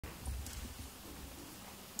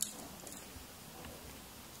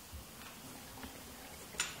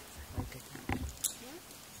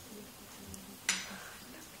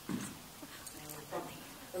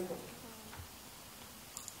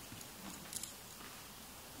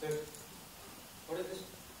What is this?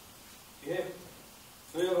 Behave.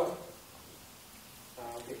 Do yoga.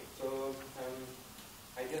 Okay, so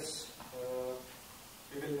I guess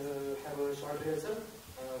we will have a short rehearsal.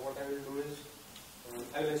 What I will do is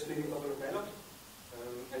I will explain a couple of dialogues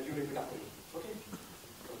and you repeat after me. Okay?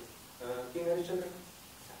 King Harishchandra,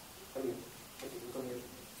 come here. Okay, come here.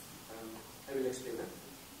 I will explain that.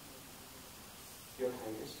 Your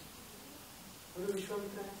Highness. Guru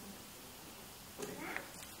Vishwamitra. Okay.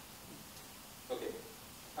 Okay.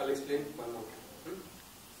 I'll explain one more time.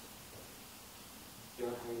 Your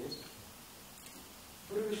Highness.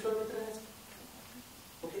 Guru Vishwamitra has.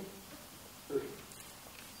 Okay. Good.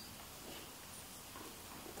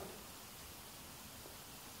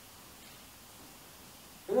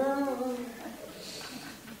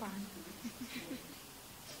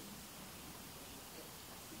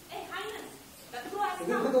 Hey, Highness. The crew has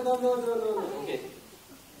No. Okay.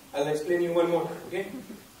 I'll explain you one more. Okay?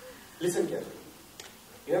 Listen carefully.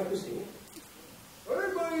 You have to say, Hey,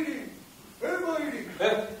 Maidi! Hey, Maidi!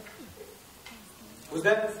 hey, who's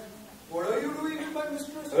that? What are you doing with my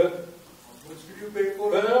mistress? Hey. How much did you pay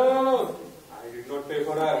for her? No. I did not pay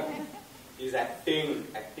for her. He's acting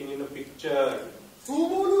in a picture.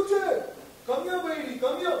 Sumo Luce! Come here, Maidi,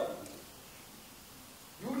 come here!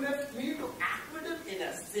 You left me to act with him in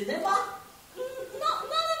a cinema? No.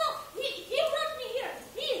 He brought me here.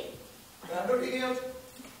 He. I'm not taking out.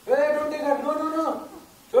 Hey, don't take her. No.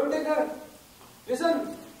 Don't take her.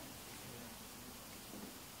 Listen.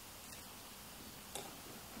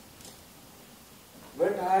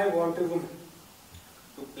 But I want a woman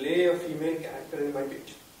to play a female character in my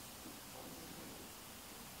picture.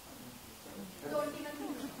 Don't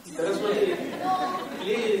even. Saraswati.